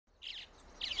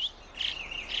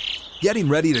Getting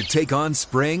ready to take on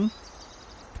spring?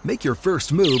 Make your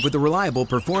first move with the reliable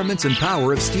performance and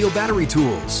power of Steel battery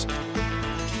tools.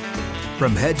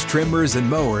 From hedge trimmers and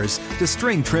mowers to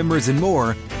string trimmers and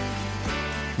more,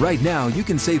 right now you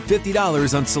can save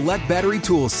 $50 on select battery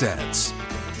tool sets.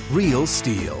 Real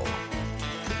Steel.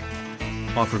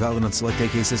 Offer valid on select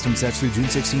AK system sets through June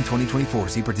 16, 2024.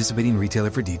 See participating retailer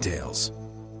for details.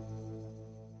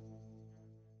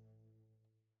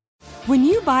 When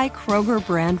you buy Kroger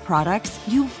brand products,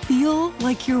 you feel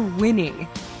like you're winning.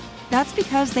 That's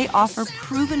because they offer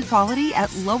proven quality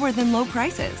at lower than low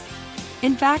prices.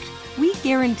 In fact, we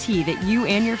guarantee that you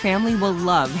and your family will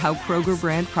love how Kroger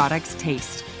brand products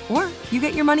taste, or you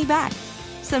get your money back.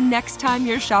 So next time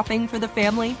you're shopping for the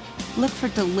family, look for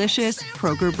delicious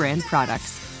Kroger brand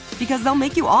products, because they'll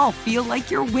make you all feel like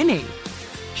you're winning.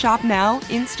 Shop now,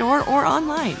 in-store, or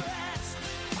online.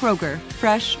 Kroger,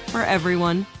 fresh for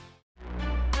everyone.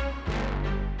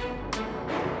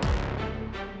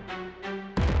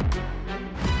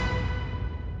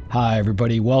 Hi,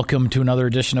 everybody. Welcome to another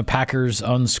edition of Packers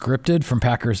Unscripted from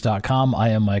Packers.com. I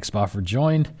am Mike Spofford,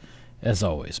 joined, as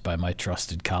always, by my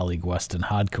trusted colleague, Weston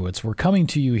Hodkowitz. We're coming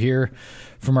to you here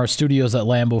from our studios at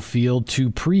Lambeau Field to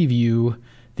preview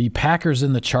the Packers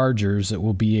and the Chargers. It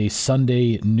will be a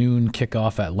Sunday noon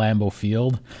kickoff at Lambeau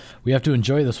Field. We have to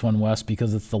enjoy this one, Wes,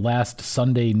 because it's the last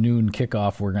Sunday noon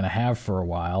kickoff we're going to have for a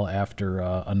while after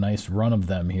a nice run of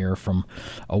them here from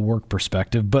a work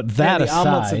perspective. But that aside, the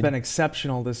omelets have been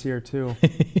exceptional this year too.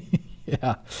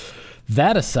 Yeah.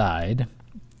 That aside,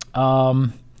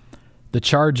 the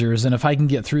Chargers, and if I can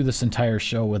get through this entire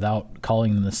show without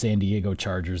calling them the San Diego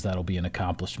Chargers, that'll be an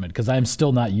accomplishment, because I'm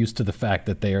still not used to the fact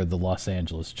that they are the Los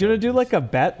Angeles Chargers. Do you want to do like a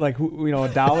bet, like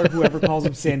 $1, whoever calls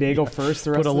them San Diego first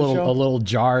the rest of the show? Put a little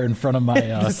jar in front of my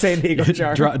the San Diego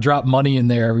jar. Drop money in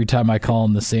there every time I call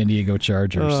them the San Diego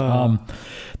Chargers.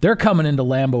 They're coming into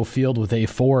Lambeau Field with a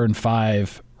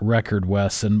 4-5 record,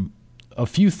 Wes, and a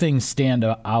few things stand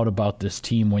out about this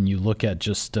team when you look at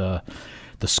just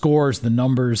the scores, the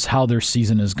numbers, how their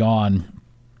season has gone.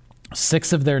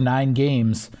 6 of their 9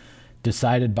 games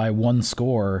decided by one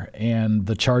score, and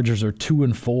the Chargers are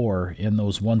 2-4 in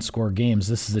those one-score games.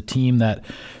 This is a team that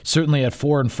certainly at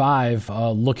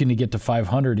 4-5, looking to get to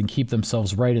 500 and keep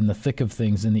themselves right in the thick of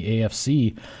things in the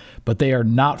AFC, but they are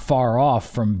not far off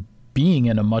from being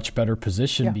in a much better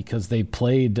position because they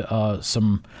played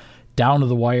some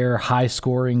down-to-the-wire,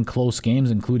 high-scoring, close games,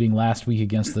 including last week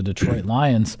against the Detroit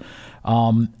Lions.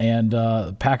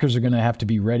 Packers are going to have to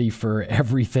be ready for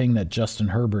everything that Justin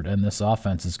Herbert and this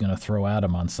offense is going to throw at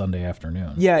them on Sunday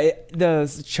afternoon. Yeah,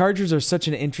 the Chargers are such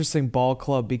an interesting ball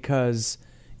club because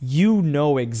you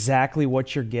know exactly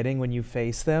what you're getting when you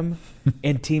face them,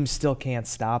 and teams still can't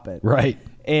stop it. Right.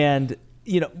 And,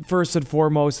 first and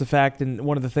foremost, the fact, and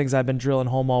one of the things I've been drilling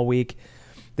home all week,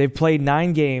 they've played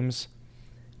 9 games.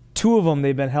 2 of them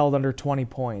they've been held under 20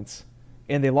 points,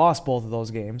 and they lost both of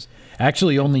those games.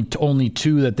 Actually, only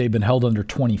 2 that they've been held under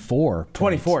 24 points.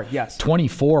 24, yes.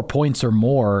 24 points or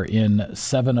more in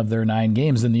 7 of their 9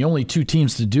 games, and the only 2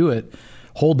 teams to do it,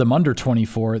 hold them under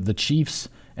 24, the Chiefs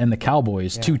and the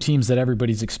Cowboys, 2 teams that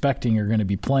everybody's expecting are going to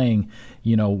be playing,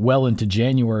 well into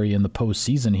January in the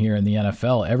postseason here in the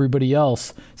NFL. Everybody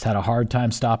else has had a hard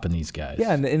time stopping these guys.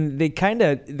 Yeah, and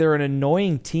they're an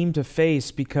annoying team to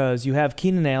face because you have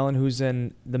Keenan Allen, who's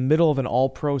in the middle of an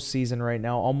all-pro season right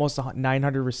now, almost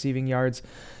 900 receiving yards,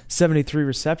 73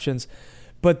 receptions.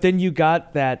 But then you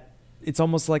got that, it's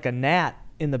almost like a gnat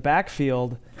in the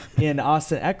backfield in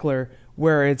Austin Eckler,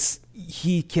 where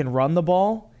he can run the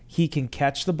ball, he can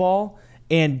catch the ball,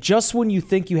 and just when you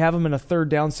think you have him in a third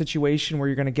down situation where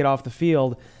you're going to get off the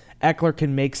field, Eckler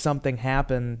can make something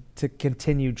happen to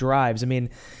continue drives. I mean,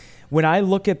 when I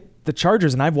look at the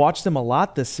Chargers, and I've watched them a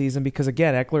lot this season because,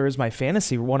 again, Eckler is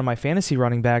one of my fantasy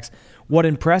running backs. What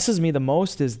impresses me the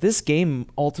most is this game,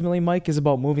 ultimately, Mike, is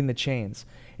about moving the chains.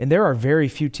 And there are very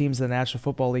few teams in the National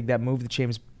Football League that move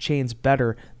the chains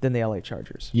better than the LA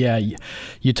Chargers. Yeah,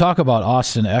 you talk about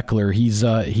Austin Eckler.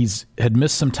 He's had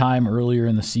missed some time earlier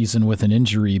in the season with an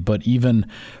injury, but even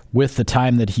with the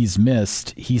time that he's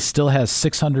missed, he still has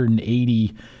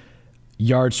 680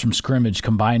 yards from scrimmage,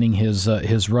 combining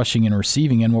his rushing and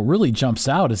receiving. And what really jumps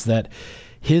out is that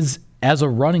as a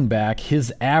running back,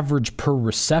 his average per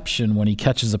reception when he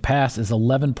catches a pass is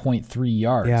 11.3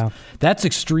 yards. Yeah. That's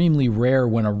extremely rare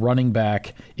when a running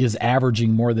back is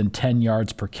averaging more than 10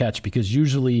 yards per catch, because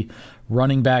usually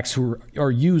running backs who are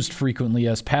used frequently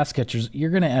as pass catchers, you're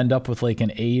going to end up with like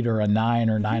an 8 or a 9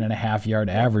 or 9.5 yard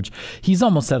average. He's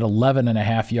almost at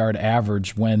 11.5 yard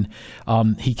average when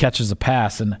he catches a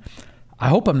pass. And I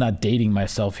hope I'm not dating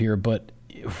myself here, but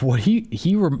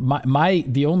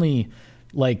the only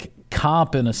like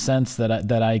comp in a sense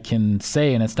that I can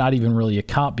say, and it's not even really a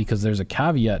comp because there's a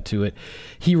caveat to it.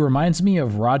 He reminds me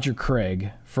of Roger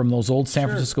Craig from those old San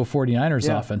Francisco 49ers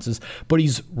offenses, but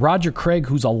he's Roger Craig,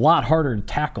 who's a lot harder to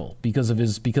tackle because of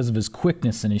his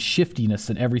quickness and his shiftiness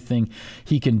and everything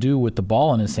he can do with the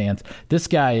ball in his hands. This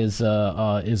guy is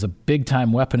a big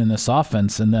time weapon in this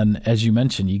offense. And then, as you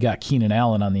mentioned, you got Keenan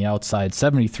Allen on the outside,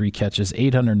 73 catches,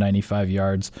 895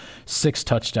 yards, 6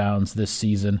 touchdowns this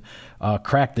season,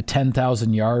 cracked the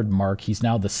 10,000 yard mark. He's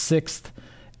now the 6th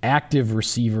active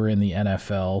receiver in the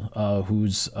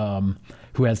NFL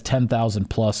who has 10,000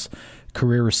 plus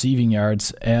career receiving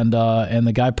yards, and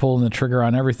the guy pulling the trigger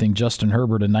on everything, Justin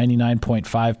Herbert, a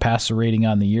 99.5 passer rating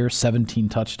on the year, 17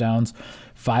 touchdowns,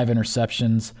 5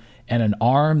 interceptions, and an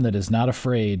arm that is not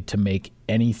afraid to make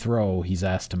any throw he's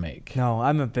asked to make. No,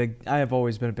 I have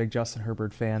always been a big Justin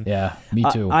Herbert fan. Yeah, me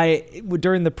too.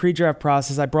 During the pre-draft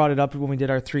process, I brought it up when we did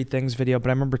our 3 Things video, but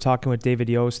I remember talking with David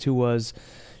Yost, who was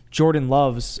Jordan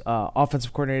Love's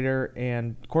offensive coordinator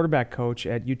and quarterback coach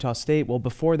at Utah State. Well,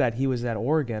 before that, he was at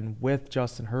Oregon with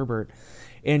Justin Herbert.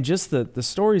 And just the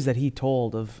stories that he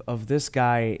told of this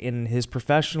guy in his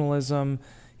professionalism,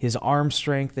 his arm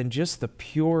strength, and just the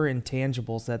pure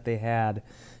intangibles that they had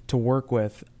to work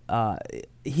with.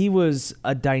 He was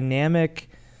a dynamic,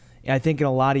 I think in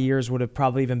a lot of years would have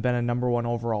probably even been a number 1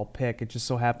 overall pick. It just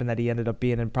so happened that he ended up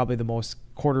being in probably the most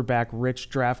quarterback-rich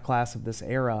draft class of this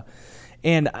era.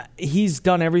 And he's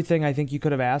done everything I think you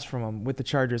could have asked from him with the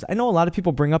Chargers. I know a lot of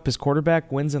people bring up his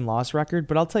quarterback wins and loss record,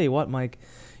 but I'll tell you what, Mike,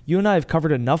 you and I have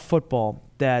covered enough football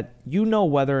that you know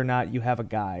whether or not you have a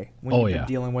guy when you've been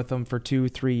dealing with him for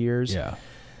 2-3 years. Yeah.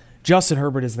 Justin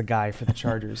Herbert is the guy for the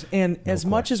Chargers. And as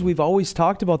much as we've always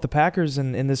talked about the Packers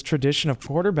and this tradition of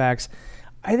quarterbacks,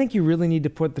 I think you really need to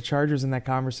put the Chargers in that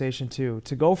conversation too.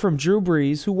 To go from Drew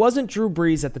Brees, who wasn't Drew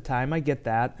Brees at the time, I get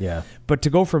that. Yeah. But to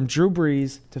go from Drew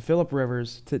Brees to Phillip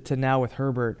Rivers to now with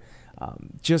Herbert,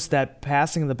 just that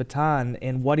passing of the baton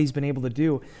and what he's been able to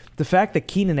do. The fact that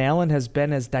Keenan Allen has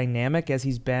been as dynamic as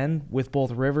he's been with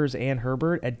both Rivers and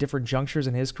Herbert at different junctures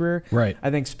in his career, right, I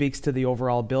think speaks to the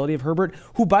overall ability of Herbert,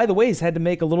 who, by the way, has had to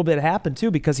make a little bit happen too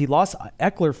because he lost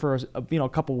Eckler for a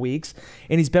couple weeks,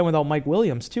 and he's been without Mike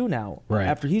Williams too now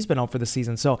after he's been out for the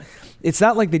season. So it's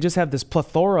not like they just have this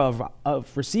plethora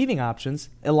of receiving options.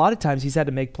 A lot of times he's had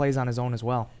to make plays on his own as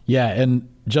well. Yeah, and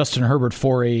Justin Herbert,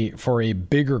 for a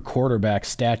bigger quarterback,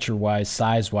 stature-wise,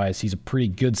 size-wise, he's a pretty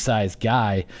good-sized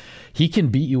guy. He can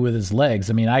beat you with his legs.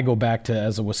 I mean, I go back to,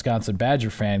 as a Wisconsin Badger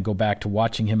fan, go back to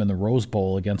watching him in the Rose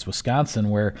Bowl against Wisconsin,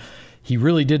 where he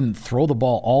really didn't throw the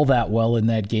ball all that well in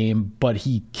that game, but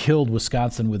he killed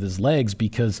Wisconsin with his legs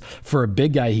because for a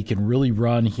big guy, he can really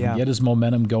run. He can get his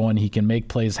momentum going. He can make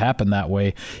plays happen that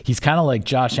way. He's kind of like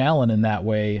Josh Allen in that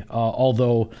way,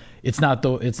 although it's not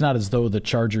as though the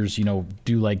Chargers,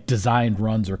 do like designed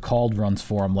runs or called runs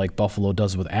for him like Buffalo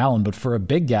does with Allen. But for a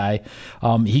big guy,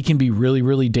 he can be really,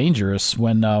 really dangerous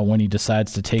when he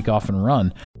decides to take off and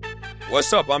run.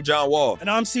 What's up? I'm John Wall. And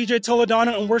I'm CJ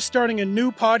Toledano, and we're starting a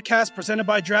new podcast presented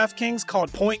by DraftKings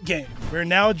called Point Game. We're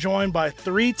now joined by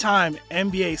 3-time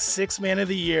NBA Sixth Man of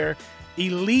the Year,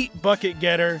 elite bucket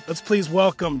getter. Let's please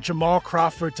welcome Jamal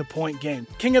Crawford to Point Game.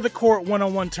 King of the Court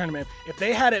one-on-one tournament. If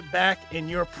they had it back in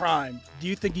your prime, do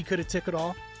you think you could have took it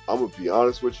all? I'm going to be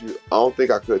honest with you. I don't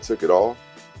think I could have took it all,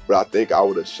 but I think I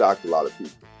would have shocked a lot of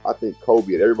people. I think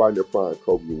Kobe and everybody in their prime,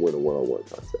 Kobe would win a one-on-one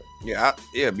contest. Yeah,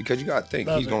 because you got to think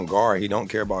he's going to guard. He don't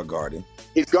care about guarding.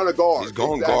 He's going to guard. He's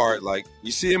going to guard. Like,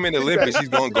 you see him in the Olympics, he's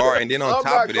going to guard. And then on top of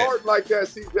that. I'm not guarding like that,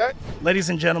 CJ.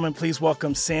 Ladies and gentlemen, please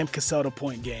welcome Sam Cassell to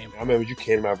Point Game. I remember you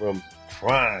came to my room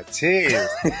crying, tears,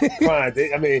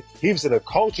 crying. I mean, he was in a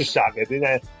culture shock. And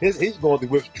then he's going through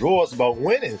withdrawals about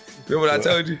winning. Remember what I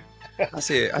told you? I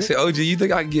said, OG, you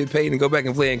think I can get paid and go back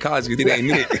and play in college because it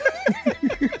ain't it?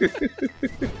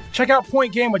 Check out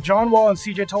Point Game with John Wall and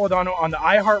CJ Toledano on the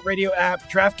iHeartRadio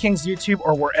app, DraftKings YouTube,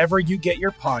 or wherever you get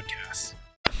your podcasts.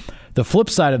 The flip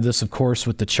side of this, of course,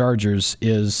 with the Chargers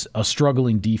is a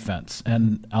struggling defense.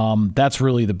 And that's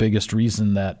really the biggest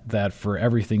reason that for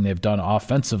everything they've done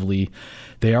offensively,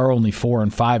 they are only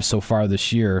 4-5 so far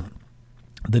this year.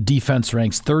 The defense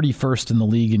ranks 31st in the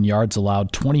league in yards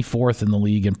allowed, 24th in the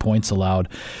league in points allowed,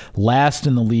 last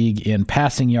in the league in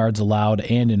passing yards allowed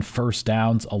and in first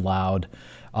downs allowed.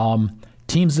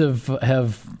 Teams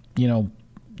have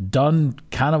done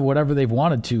kind of whatever they've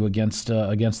wanted to against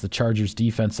the Chargers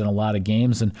defense in a lot of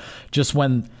games. And just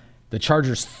when the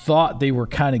Chargers thought they were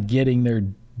kind of getting their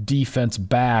defense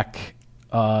back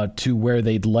to where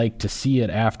they'd like to see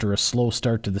it after a slow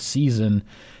start to the season,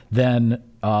 then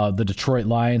the Detroit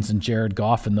Lions and Jared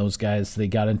Goff and those guys, they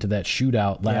got into that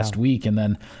shootout last week, and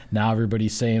then now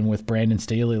everybody's saying with Brandon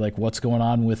Staley, like, what's going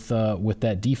on with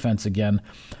that defense again?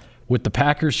 With the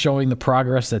Packers showing the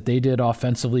progress that they did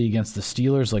offensively against the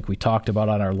Steelers, like we talked about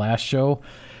on our last show,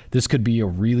 this could be a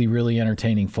really, really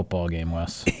entertaining football game,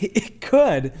 Wes. It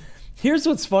could. Here's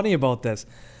what's funny about this.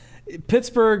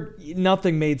 Pittsburgh,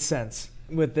 nothing made sense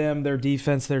with them, their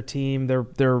defense, their team,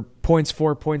 their points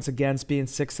for, points against, being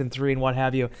 6-3 and what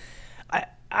have you.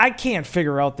 I can't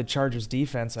figure out the Chargers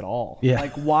defense at all. Yeah.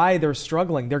 Like why they're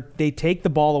struggling. They take the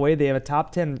ball away. They have a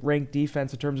top 10 ranked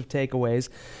defense in terms of takeaways.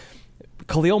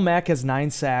 Khalil Mack has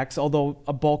 9 sacks, although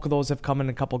a bulk of those have come in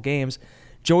a couple games.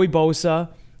 Joey Bosa,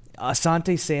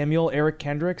 Asante Samuel, Eric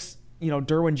Kendricks,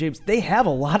 Derwin James. They have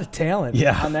a lot of talent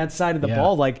on that side of the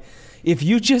ball. Like, if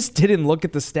you just didn't look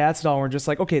at the stats at all and were just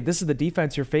like, okay, this is the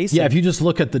defense you're facing. Yeah, if you just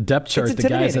look at the depth chart, the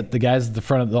guys at the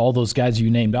front of all those guys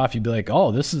you named off, you'd be like,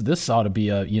 oh, this ought to be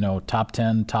a top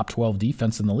 10, top 12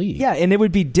 defense in the league. Yeah, and it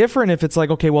would be different if it's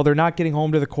like, okay, well, they're not getting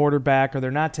home to the quarterback, or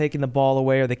they're not taking the ball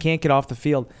away, or they can't get off the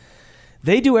field.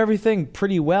 They do everything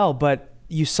pretty well, but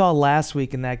you saw last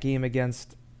week in that game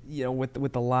against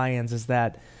with the Lions is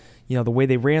that the way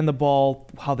they ran the ball,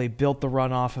 how they built the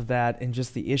run off of that, and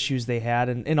just the issues they had,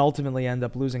 and ultimately end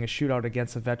up losing a shootout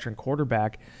against a veteran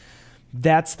quarterback.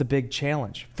 That's the big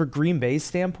challenge. For Green Bay's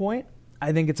standpoint,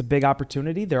 I think it's a big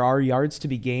opportunity. There are yards to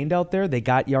be gained out there. They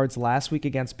got yards last week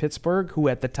against Pittsburgh, who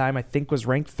at the time I think was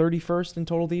ranked 31st in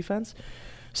total defense.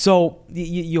 So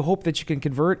you hope that you can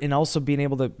convert and also being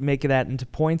able to make that into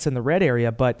points in the red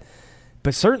area. But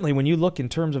certainly when you look in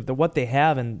terms of what they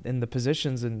have and the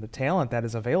positions and the talent that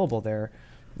is available there,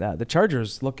 the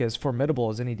Chargers look as formidable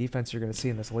as any defense you're going to see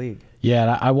in this league. Yeah,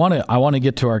 and I want to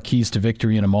get to our keys to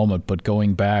victory in a moment, but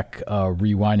going back,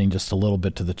 rewinding just a little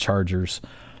bit to the Chargers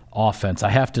offense, I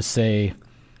have to say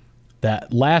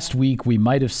that last week we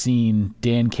might have seen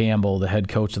Dan Campbell, the head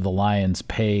coach of the Lions,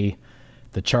 pay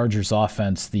the Chargers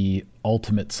offense the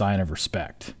ultimate sign of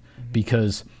respect,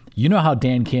 because you know how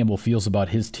Dan Campbell feels about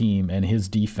his team and his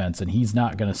defense, and he's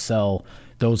not going to sell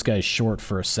those guys short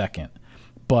for a second.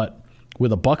 But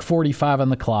with $1:45 on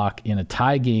the clock in a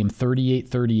tie game,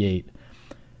 38-38,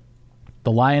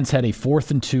 the Lions had a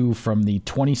 4th and 2 from the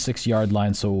 26-yard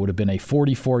line, so it would have been a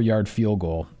 44-yard field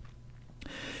goal.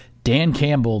 Dan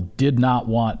Campbell did not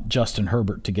want Justin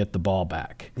Herbert to get the ball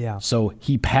back. Yeah. So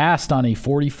he passed on a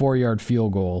 44-yard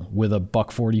field goal with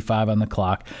 $1:45 on the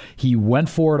clock. He went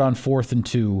for it on 4th and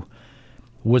 2,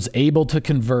 was able to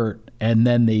convert, and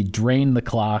then they drained the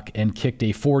clock and kicked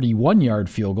a 41-yard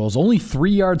field goal. It was only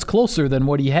 3 yards closer than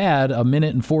what he had a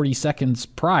minute and 40 seconds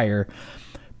prior.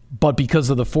 But because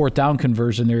of the 4th down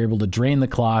conversion, they were able to drain the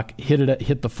clock, hit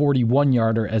the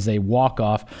 41-yarder as a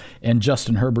walk-off, and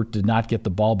Justin Herbert did not get the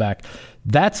ball back.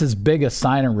 That's as big a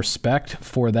sign of respect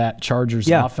for that Chargers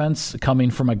offense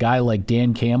coming from a guy like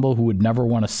Dan Campbell, who would never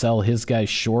want to sell his guys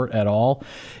short at all.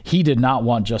 He did not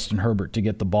want Justin Herbert to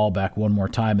get the ball back one more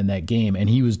time in that game, and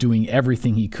he was doing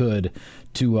everything he could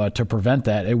to prevent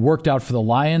that. It worked out for the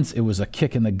Lions. It was a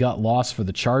kick-in-the-gut loss for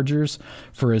the Chargers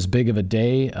for as big a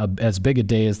day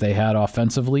as they had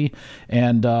offensively.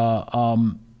 And,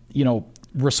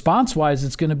 response-wise,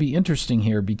 it's going to be interesting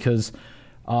here because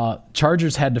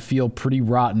Chargers had to feel pretty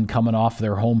rotten coming off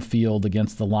their home field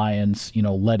against the Lions,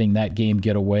 letting that game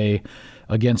get away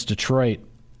against Detroit.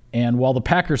 And while the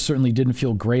Packers certainly didn't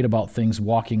feel great about things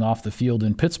walking off the field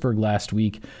in Pittsburgh last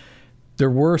week, there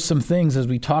were some things, as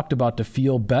we talked about, to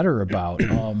feel better about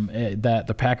that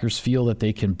the Packers feel that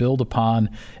they can build upon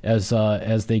as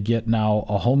they get now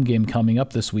a home game coming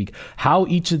up this week. How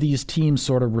each of these teams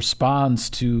sort of responds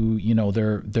to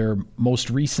their most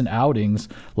recent outings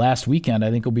last weekend, I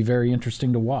think will be very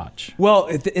interesting to watch. Well,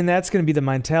 and that's going to be the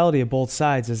mentality of both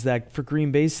sides. Is that for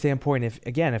Green Bay's standpoint?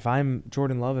 If I'm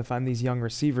Jordan Love, if I'm these young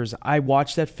receivers, I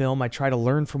watch that film. I try to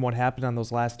learn from what happened on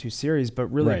those last 2 series, but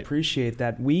really appreciate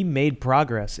that we made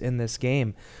progress in this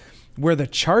game. Where the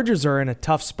Chargers are in a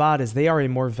tough spot is they are a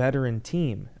more veteran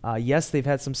team. Yes, they've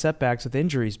had some setbacks with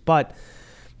injuries, but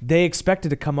they expected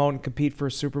to come out and compete for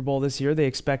a Super Bowl this year. They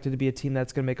expected to be a team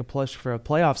that's going to make a push for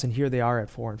playoffs, and here they are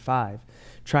at 4-5,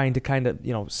 trying to kind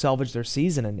of salvage their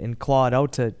season and claw it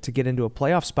out to get into a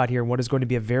playoff spot here in what is going to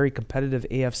be a very competitive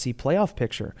AFC playoff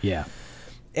picture. Yeah.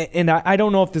 And I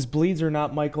don't know if this bleeds or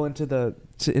not, Michael, into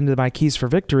my keys for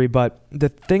victory, but the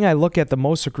thing I look at the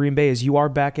most with Green Bay is you are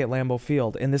back at Lambeau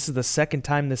Field, and this is the second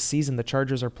time this season the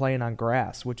Chargers are playing on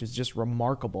grass, which is just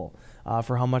remarkable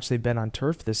for how much they've been on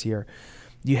turf this year.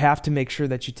 You have to make sure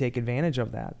that you take advantage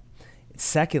of that.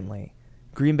 Secondly,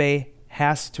 Green Bay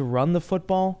has to run the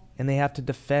football, and they have to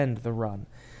defend the run.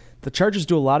 The Chargers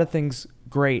do a lot of things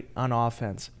great on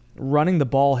offense. Running the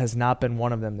ball has not been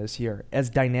one of them this year. As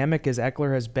dynamic as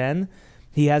Eckler has been,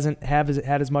 he hasn't had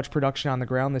as much production on the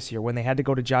ground this year. When they had to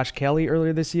go to Josh Kelly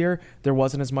earlier this year, there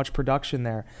wasn't as much production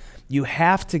there. You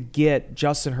have to get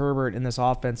Justin Herbert in this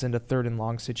offense into 3rd and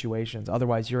long situations.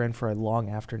 Otherwise, you're in for a long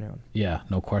afternoon. Yeah,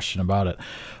 no question about it.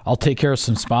 I'll take care of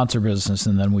some sponsor business,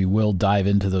 and then we will dive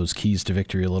into those keys to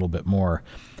victory a little bit more.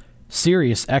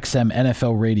 Sirius XM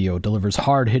NFL Radio delivers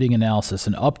hard-hitting analysis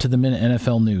and up-to-the-minute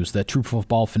NFL news that true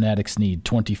football fanatics need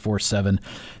 24/7,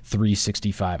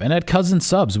 365. And at Cousin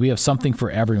Subs, we have something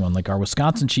for everyone, like our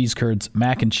Wisconsin cheese curds,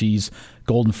 mac and cheese,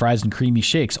 golden fries, and creamy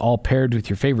shakes, all paired with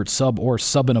your favorite sub or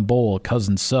sub in a bowl at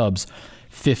Cousin Subs.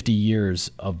 50 years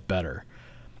of better.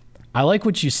 I like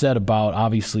what you said about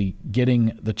obviously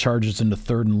getting the Chargers into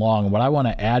 3rd and long. What I want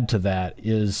to add to that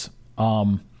is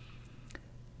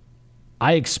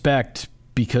I expect,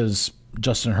 because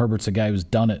Justin Herbert's a guy who's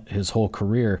done it his whole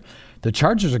career, the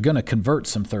Chargers are going to convert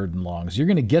some 3rd and longs. You're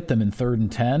going to get them in 3rd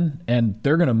and 10, and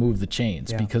they're going to move the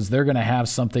chains because they're going to have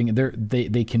something.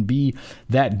 They can be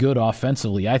that good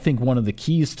offensively. I think one of the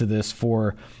keys to this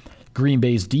for Green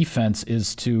Bay's defense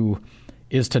is to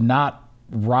not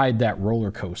ride that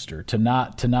roller coaster, to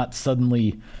not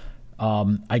suddenly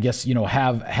have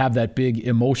that big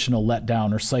emotional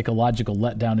letdown or psychological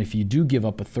letdown if you do give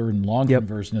up a 3rd and long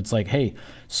conversion. It's like, hey,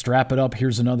 strap it up.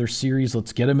 Here's another series.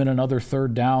 Let's get them in another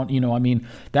 3rd down.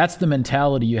 That's the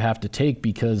mentality you have to take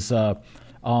because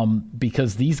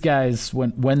these guys,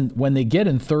 when they get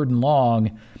in 3rd and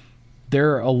long,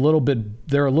 they're a little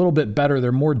bit better.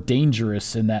 They're more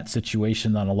dangerous in that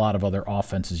situation than a lot of other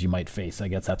offenses you might face. I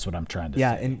guess that's what I'm trying to say.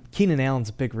 Yeah, and Keenan Allen's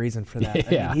a big reason for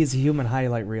that. Yeah. I mean, he's a human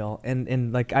highlight reel.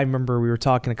 And like I remember we were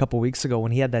talking a couple weeks ago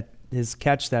when he had his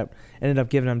catch that ended up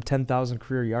giving him 10,000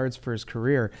 career yards for his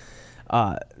career.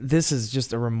 This is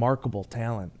just a remarkable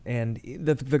talent. And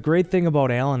the great thing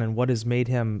about Allen and what has made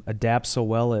him adapt so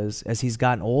well is as he's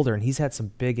gotten older, and he's had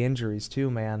some big injuries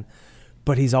too, man.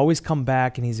 But he's always come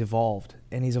back and he's evolved.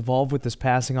 And he's evolved with this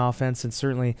passing offense, and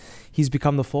certainly he's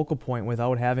become the focal point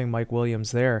without having Mike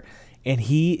Williams there. And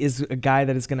he is a guy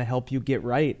that is going to help you get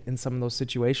right in some of those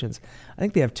situations. I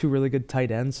think they have 2 really good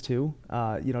tight ends too.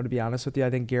 To be honest with you,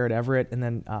 I think Garrett Everett and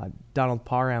then Donald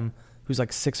Parham, who's like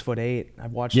 6'8".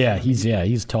 I've watched him.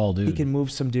 He's tall dude. He can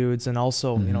move some dudes, and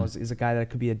also is a guy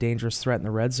that could be a dangerous threat in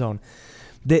the red zone.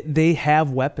 They have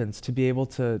weapons to be able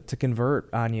to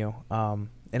convert on you.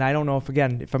 And I don't know if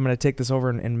I'm going to take this over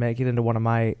and make it into one of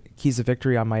my keys of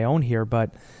victory on my own here,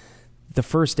 but the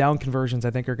 1st down conversions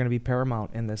I think are going to be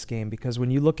paramount in this game, because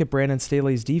when you look at Brandon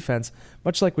Staley's defense,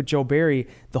 much like with Joe Barry,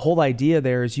 the whole idea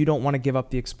there is you don't want to give up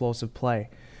the explosive play.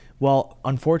 Well,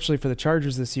 unfortunately for the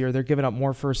Chargers this year, they're giving up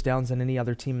more 1st downs than any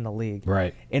other team in the league.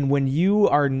 Right. And when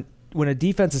a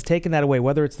defense is taking that away,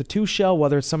 whether it's the 2-shell,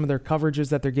 whether it's some of their coverages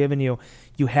that they're giving you,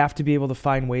 you have to be able to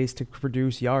find ways to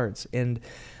produce yards. And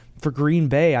for Green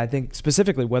Bay, I think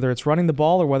specifically, whether it's running the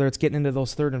ball or whether it's getting into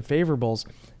those 3rd and favorables,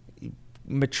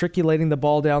 matriculating the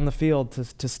ball down the field,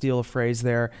 to steal a phrase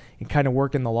there, and kind of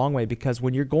working the long way. Because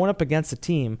when you're going up against a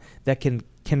team that can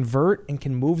convert and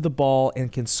can move the ball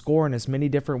and can score in as many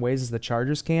different ways as the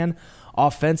Chargers can,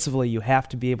 offensively, you have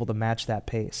to be able to match that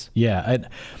pace. Yeah,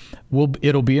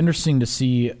 it'll be interesting to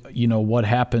see, what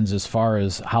happens as far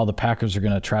as how the Packers are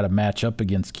going to try to match up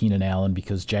against Keenan Allen,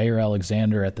 because Jair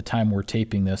Alexander, at the time we're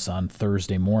taping this on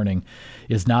Thursday morning,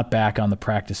 is not back on the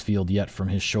practice field yet from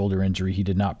his shoulder injury. He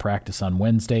did not practice on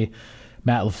Wednesday.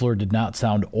 Matt LaFleur did not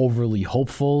sound overly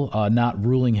hopeful, not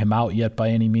ruling him out yet by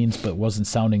any means, but wasn't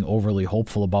sounding overly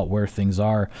hopeful about where things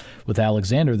are with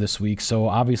Alexander this week. So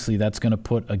obviously that's going to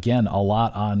put, again, a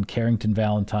lot on Carrington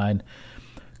Valentine,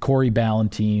 Corey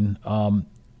Ballentine.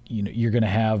 You're going to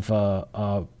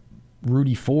have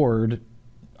Rudy Ford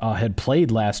had played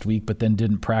last week but then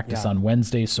didn't practice on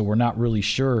Wednesday, so we're not really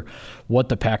sure what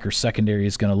the Packers secondary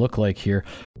is going to look like here.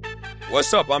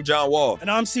 What's up? I'm John Wall.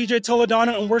 And I'm CJ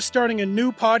Toledano, and we're starting a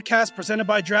new podcast presented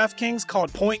by DraftKings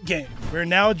called Point Game. We're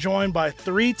now joined by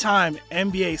 3-time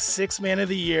NBA Sixth Man of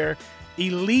the Year,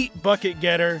 elite bucket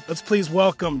getter. Let's please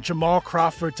welcome Jamal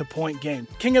Crawford to Point Game.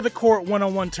 King of the Court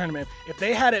one-on-one tournament. If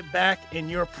they had it back in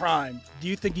your prime, do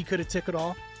you think you could have took it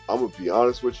all? I'm going to be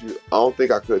honest with you. I don't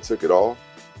think I could have took it all,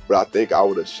 but I think I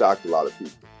would have shocked a lot of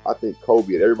people. I think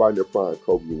Kobe and everybody in their prime,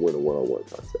 Kobe would win a one-on-one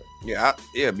contest. Yeah,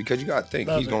 because you got to think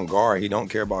he's going to guard. He don't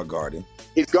care about guarding.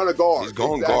 He's going to guard. He's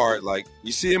going to guard. Like,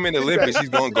 you see him in the Olympics, he's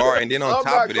going to guard. And then on top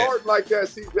of that. I'm not guarding like that,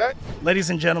 CJ.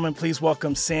 Ladies and gentlemen, please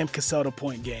welcome Sam Cassell to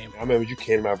Point Game. I remember you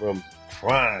came in my room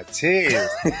crying, tears,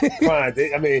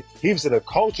 crying. I mean, he was in a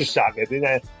culture shock. And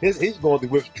then he's going through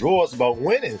withdrawals about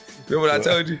winning. Remember what I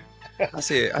told you? I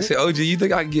said, OG, you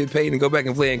think I can get paid and go back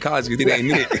and play in college? You think I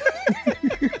ain't it?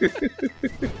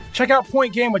 Check out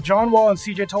Point Game with John Wall and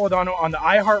CJ Toledano on the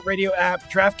iHeartRadio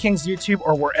app, DraftKings YouTube,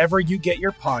 or wherever you get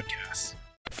your podcasts.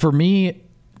 For me,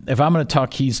 if I'm going to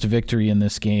talk keys to victory in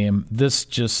this game, this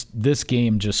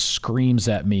game just screams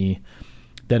at me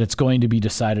that it's going to be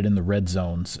decided in the red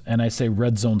zones. And I say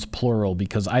red zones plural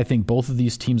because I think both of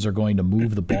these teams are going to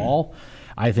move the ball.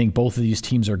 I think both of these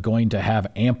teams are going to have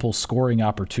ample scoring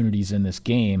opportunities in this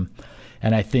game.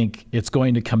 And I think it's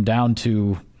going to come down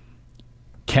to,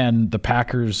 can the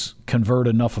Packers convert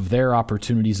enough of their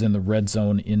opportunities in the red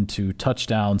zone into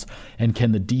touchdowns, and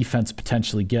can the defense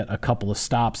potentially get a couple of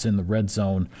stops in the red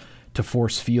zone to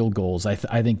force field goals? I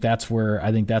think that's where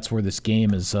this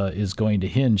game is going to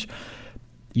hinge.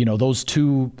 You know, those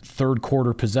two third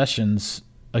quarter possessions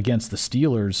against the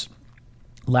Steelers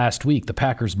last week, the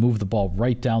Packers moved the ball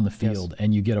right down the field,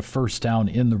 and you get a first down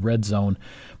in the red zone,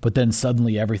 but then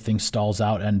suddenly everything stalls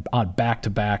out, and on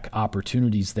back-to-back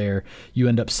opportunities there, you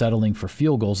end up settling for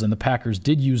field goals. And the Packers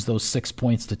did use those 6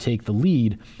 points to take the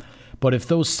lead, but if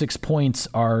those 6 points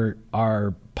are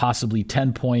possibly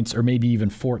 10 points or maybe even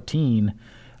 14,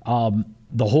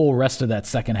 the whole rest of that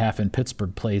second half in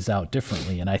Pittsburgh plays out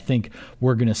differently. And I think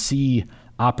we're going to see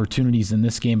opportunities in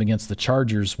this game against the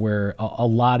Chargers where a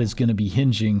lot is going to be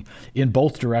hinging in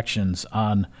both directions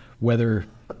on whether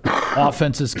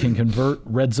offenses can convert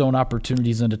red zone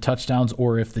opportunities into touchdowns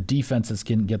or if the defenses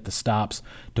can get the stops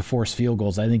to force field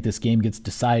goals. I think this game gets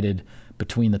decided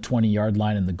between the 20-yard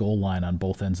line and the goal line on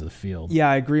both ends of the field. Yeah,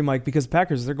 I agree, Mike, because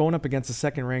Packers, they're going up against the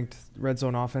second-ranked red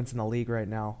zone offense in the league right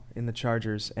now in the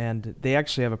Chargers, and they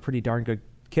actually have a pretty darn good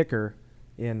kicker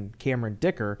in Cameron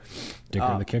Dicker.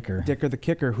 Dicker the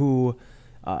kicker, who,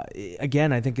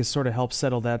 again, I think has sort of helped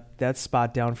settle that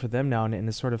spot down for them now and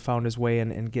has sort of found his way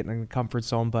and getting in the comfort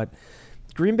zone. But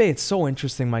Green Bay, it's so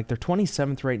interesting, Mike. They're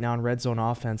 27th right now in red zone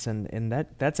offense, and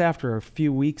that's after a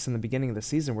few weeks in the beginning of the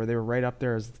season where they were right up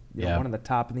there as one of the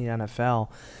top in the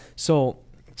NFL. So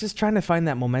just trying to find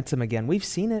that momentum again. We've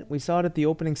seen it. We saw it at the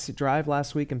opening drive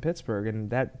last week in Pittsburgh,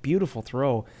 and that beautiful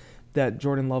throw that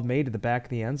Jordan Love made to the back of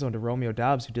the end zone to Romeo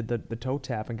Doubs, who did the toe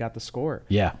tap and got the score.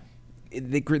 Yeah.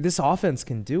 This offense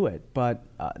can do it, but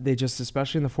they just,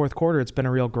 especially in the fourth quarter, it's been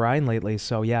a real grind lately.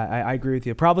 So, yeah, I agree with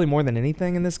you. Probably more than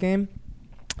anything in this game,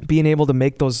 being able to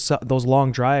make those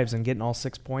long drives and getting all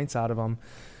 6 points out of them,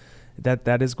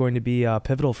 that is going to be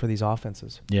pivotal for these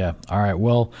offenses. Yeah. All right.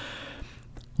 Well,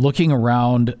 looking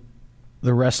around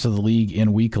the rest of the league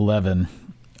in Week 11,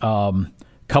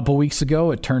 couple weeks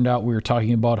ago, it turned out we were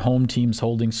talking about home teams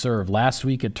holding serve. Last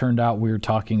week, it turned out we were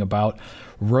talking about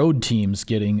road teams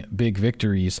getting big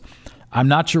victories. I'm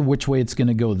not sure which way it's going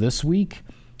to go this week,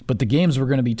 but the games we're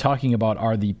going to be talking about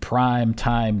are the prime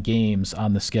time games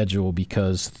on the schedule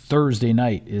because Thursday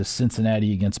night is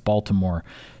Cincinnati against Baltimore.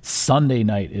 Sunday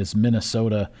night is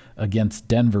Minnesota against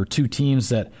Denver, two teams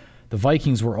that the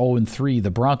Vikings were 0-3,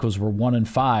 the Broncos were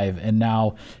 1-5, and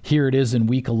now here it is in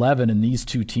Week 11, and these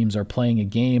two teams are playing a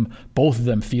game, both of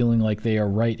them feeling like they are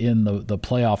right in the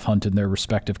playoff hunt in their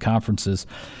respective conferences.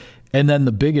 And then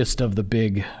the biggest of the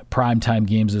big primetime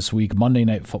games this week, Monday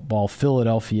Night Football,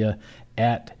 Philadelphia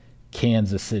at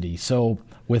Kansas City. So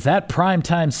with that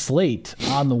primetime slate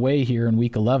on the way here in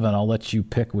Week 11, I'll let you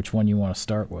pick which one you want to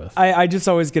start with. I just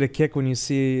always get a kick when you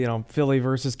see, Philly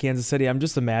versus Kansas City. I'm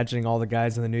just imagining all the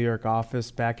guys in the New York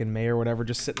office back in May or whatever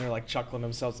just sitting there like chuckling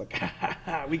themselves like,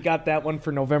 we got that one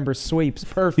for November sweeps.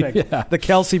 Perfect. Yeah. The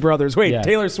Kelsey brothers. Wait, yeah.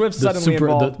 Taylor Swift suddenly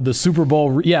involved. The Super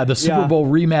Bowl, the Super Bowl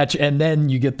rematch, and then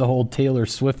you get the whole Taylor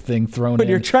Swift thing thrown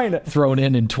in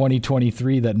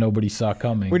 2023 that nobody saw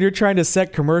coming. When you're trying to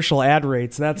set commercial ad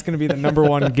rates, that's going to be the number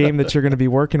one game that you're going to be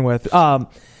working with.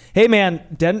 Hey, man,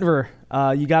 Denver,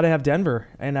 you got to have Denver.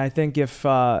 And I think if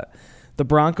the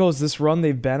Broncos, this run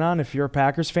they've been on, if you're a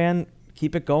Packers fan,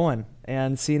 keep it going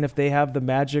and seeing if they have the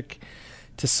magic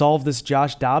to solve this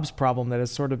Josh Dobbs problem that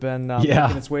has sort of been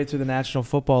making its way through the National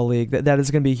Football League. That is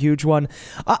going to be a huge one.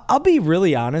 I'll be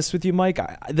really honest with you, Mike.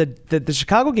 The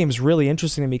Chicago game is really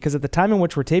interesting to me because at the time in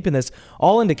which we're taping this,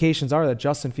 all indications are that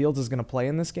Justin Fields is going to play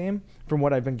in this game from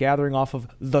what I've been gathering off of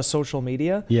the social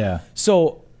media. Yeah.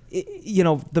 So,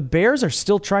 the Bears are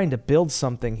still trying to build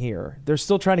something here. They're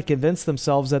still trying to convince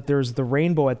themselves that there's the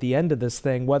rainbow at the end of this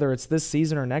thing, whether it's this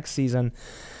season or next season.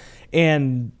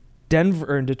 And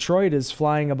Denver and Detroit is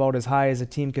flying about as high as a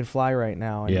team can fly right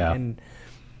now. And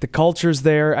the culture's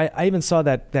there. I even saw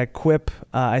that quip.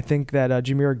 I think that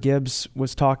Jahmyr Gibbs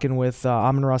was talking with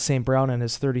Amon-Ra St. Brown on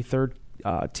his 33rd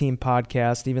team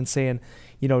podcast, even saying,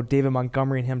 David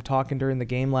Montgomery and him talking during the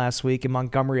game last week, and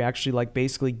Montgomery actually like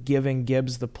basically giving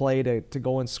Gibbs the play to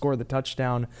go and score the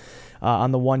touchdown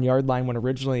on the 1 yard line when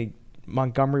originally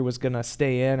Montgomery was going to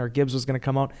stay in or Gibbs was going to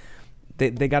come out.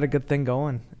 They got a good thing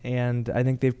going, and I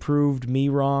think they've proved me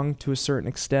wrong to a certain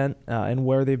extent in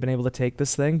where they've been able to take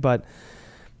this thing. But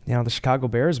the Chicago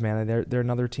Bears, man, they're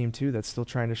another team too that's still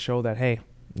trying to show that, hey,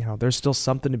 there's still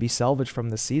something to be salvaged from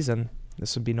this season.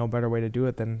 This would be no better way to do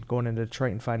it than going into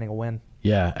Detroit and finding a win.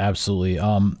 Yeah, absolutely.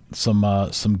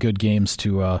 Some good games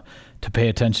to pay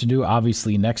attention to.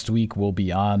 Obviously, next week we'll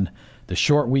be on the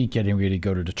short week, getting ready to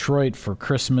go to Detroit for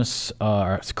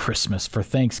for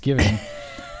Thanksgiving.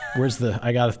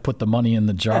 I got to put the money in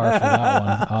the jar for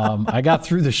that one. I got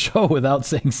through the show without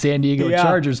saying San Diego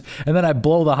Chargers, and then I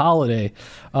blow the holiday.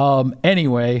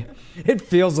 Anyway, it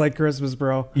feels like Christmas,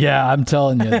 bro. Yeah, I'm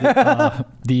telling you.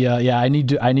 I need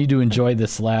to enjoy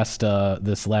this last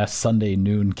Sunday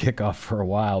noon kickoff for a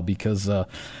while because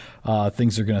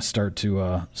things are going to start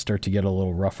to get a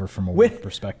little rougher from a work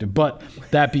perspective. But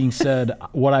that being said,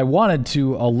 what I wanted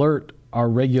to alert our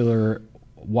regular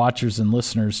watchers and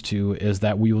listeners to is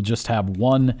that we will just have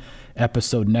one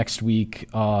episode next week,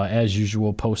 as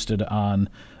usual, posted on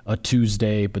a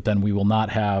Tuesday, but then we will not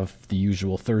have the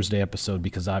usual Thursday episode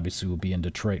because obviously we'll be in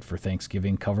Detroit for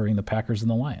Thanksgiving covering the Packers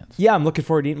and the Lions. Yeah, I'm looking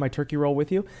forward to eating my turkey roll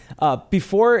with you.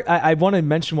 Before, I want to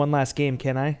mention one last game,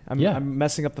 can I? I'm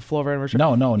messing up the flow of our anniversary.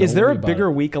 No. Is there a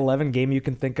bigger Week 11 game you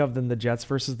can think of than the Jets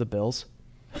versus the Bills?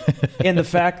 And the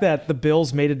fact that the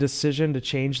Bills made a decision to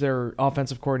change their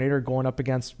offensive coordinator going up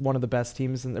against one of the best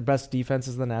teams and their best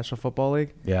defenses in the National Football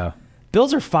League. Yeah.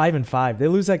 Bills are 5-5. They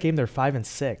lose that game, they're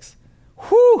 5-6.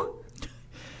 Whew.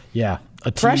 Yeah.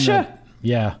 A team pressure.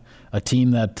 A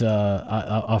team that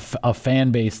a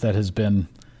fan base that has been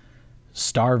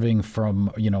starving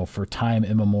for time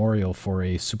immemorial for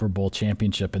a Super Bowl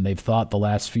championship, and they've thought the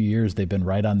last few years they've been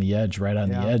right on the edge,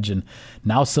 and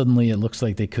now suddenly it looks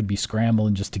like they could be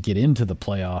scrambling just to get into the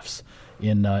playoffs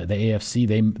in the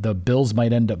AFC. The Bills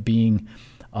might end up being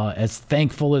as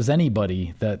thankful as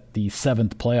anybody that the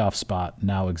 7th playoff spot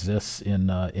now exists in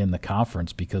the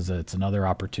conference, because it's another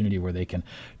opportunity where they can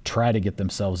try to get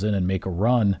themselves in and make a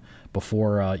run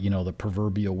before the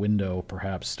proverbial window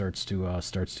perhaps starts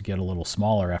to get a little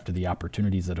smaller after the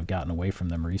opportunities that have gotten away from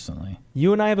them recently.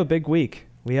 You and I have a big week.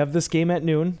 We have this game at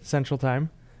noon Central Time.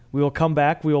 We will come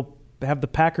back. We will have the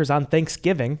Packers on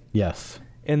Thanksgiving. Yes.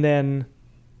 And then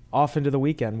off into the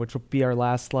weekend, which will be our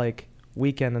last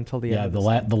weekend until the end.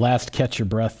 Yeah, the last catch your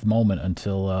breath moment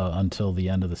until the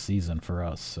end of the season for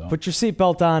us. So put your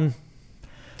seatbelt on.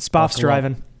 Spoff's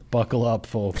driving. Buckle up,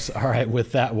 folks. All right,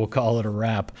 with that, we'll call it a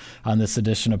wrap on this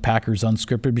edition of Packers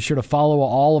Unscripted. Be sure to follow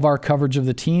all of our coverage of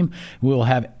the team. We will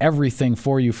have everything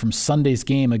for you from Sunday's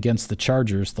game against the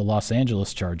Chargers, the Los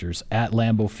Angeles Chargers, at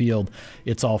Lambeau Field.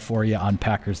 It's all for you on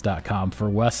Packers.com. For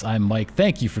Wes, I'm Mike.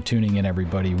 Thank you for tuning in,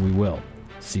 everybody. We will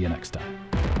see you next time.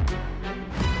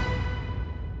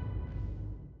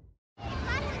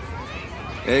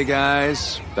 Hey,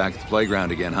 guys. Back at the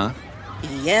playground again, huh?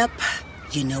 Yep.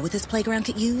 You know what this playground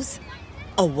could use?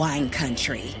 A wine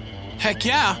country. Heck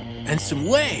yeah, and some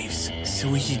waves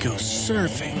so we could go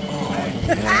surfing. Oh,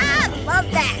 yeah. Love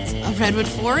that. A redwood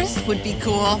forest would be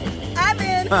cool. I'm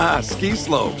in. Ski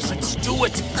slopes. Let's do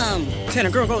it. Can a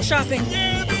girl go shopping?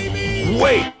 Yeah, baby.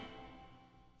 Wait.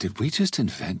 Did we just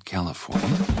invent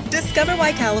California? Discover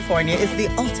why California is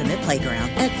the ultimate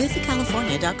playground at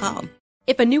visitcalifornia.com.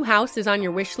 If a new house is on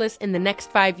your wish list in the next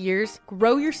 5 years,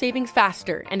 grow your savings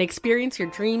faster and experience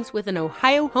your dreams with an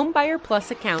Ohio Homebuyer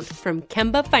Plus account from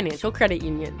Kemba Financial Credit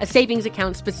Union. A savings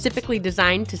account specifically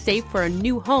designed to save for a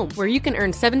new home, where you can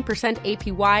earn 7%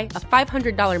 APY,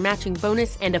 a $500 matching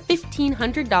bonus, and a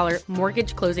 $1,500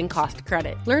 mortgage closing cost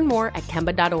credit. Learn more at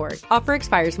Kemba.org. Offer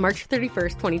expires March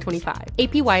 31st, 2025.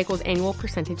 APY equals annual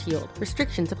percentage yield.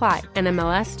 Restrictions apply.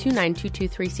 NMLS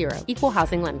 292230. Equal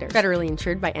housing lender. Federally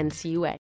insured by NCUA.